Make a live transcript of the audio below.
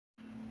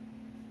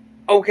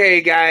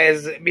Okay,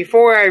 guys,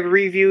 before I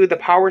review the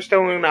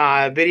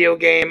PowerStone video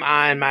game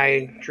on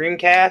my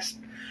Dreamcast,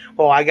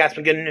 well, I got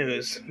some good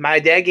news. My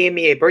dad gave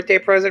me a birthday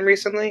present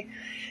recently,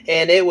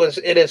 and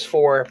it is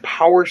for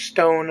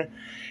PowerStone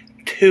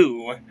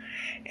 2.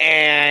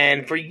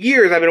 And for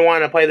years I've been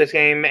wanting to play this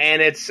game,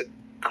 and it's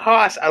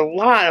cost a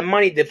lot of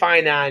money to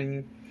find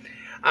on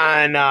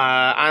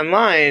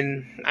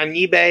online, on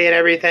eBay and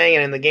everything,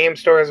 and in the game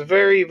store. It's a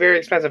very, very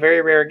expensive,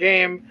 very rare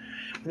game.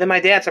 Then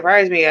my dad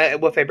surprised me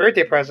with a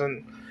birthday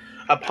present,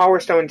 a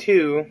PowerStone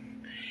 2,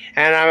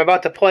 and I'm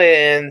about to play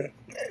it. And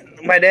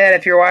my dad,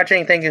 if you're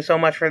watching, thank you so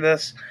much for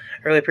this.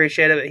 I really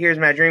appreciate it. Here's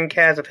my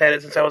Dreamcast. I've had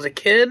it since I was a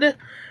kid.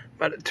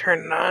 About to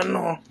turn it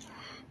on.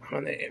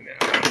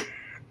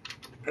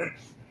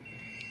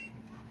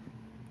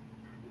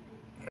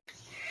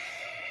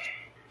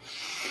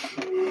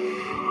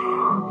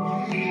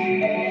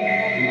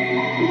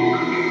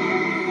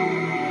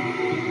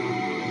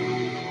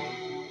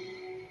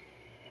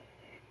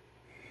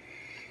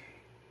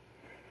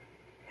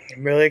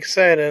 I'm really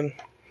excited.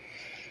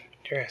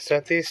 Here, I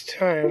set these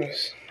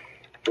times.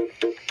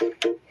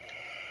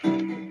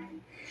 Well,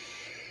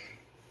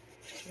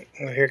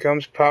 here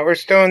comes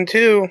PowerStone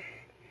 2.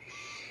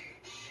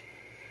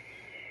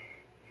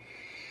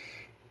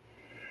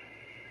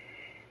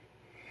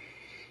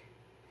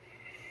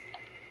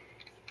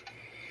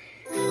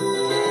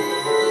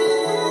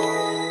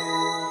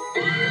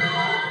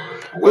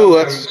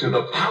 Welcome to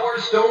the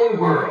PowerStone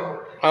world.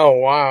 Oh,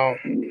 wow.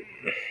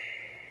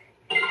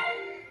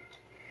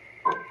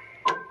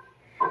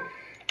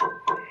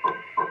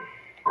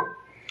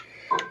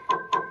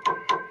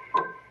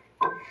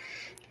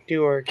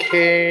 Do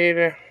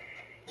arcade.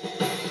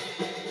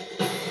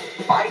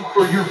 Fight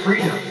for your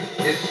freedom.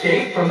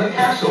 Escape from the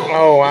castle.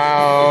 Oh,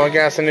 wow. I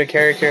got some new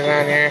characters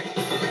on here.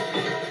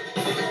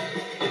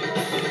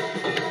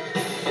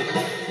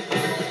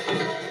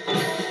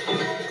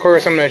 Of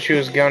course, I'm going to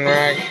choose Gun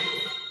Rack.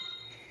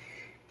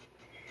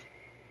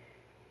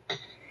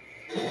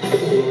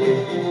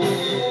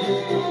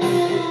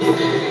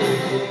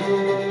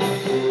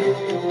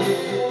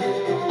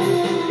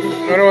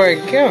 Where do I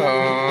go?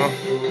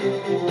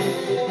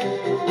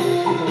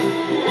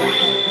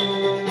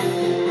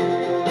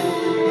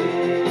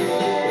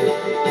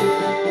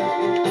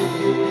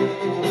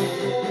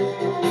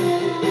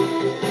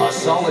 A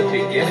solid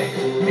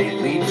beginning may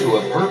lead to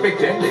a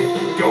perfect ending.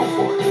 Go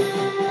for it.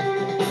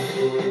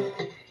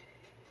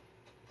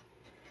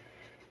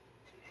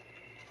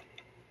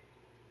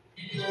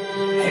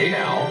 Hey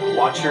now,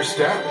 watch your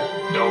step.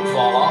 Don't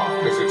fall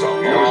off, because it's a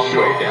long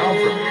way down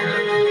from here.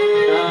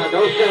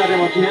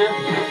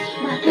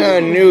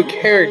 New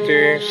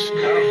characters.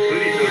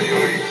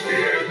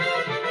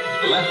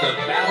 Let the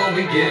battle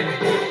begin.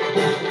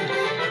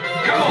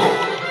 Go!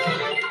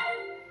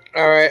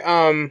 Alright,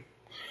 I'm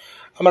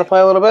gonna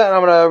play a little bit, and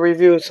I'm gonna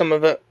review some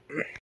of it.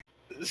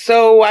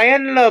 So, I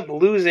ended up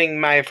losing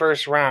my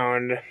first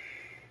round.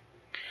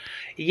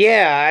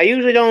 Yeah, I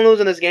usually don't lose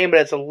in this game, but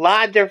it's a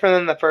lot different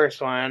than the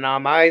first one.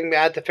 I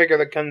had to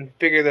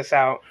figure this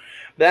out.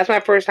 But that's my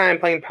first time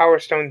playing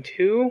PowerStone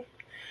 2.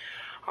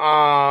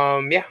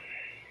 Yeah.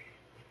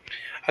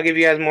 I'll give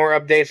you guys more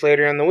updates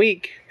later in the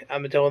week.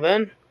 Until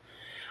then,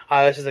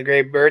 this is a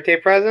great birthday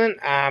present.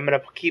 I'm gonna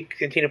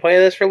continue to play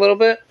this for a little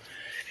bit.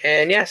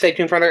 And yeah, stay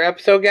tuned for another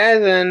episode,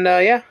 guys. And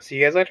yeah, see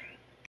you guys later.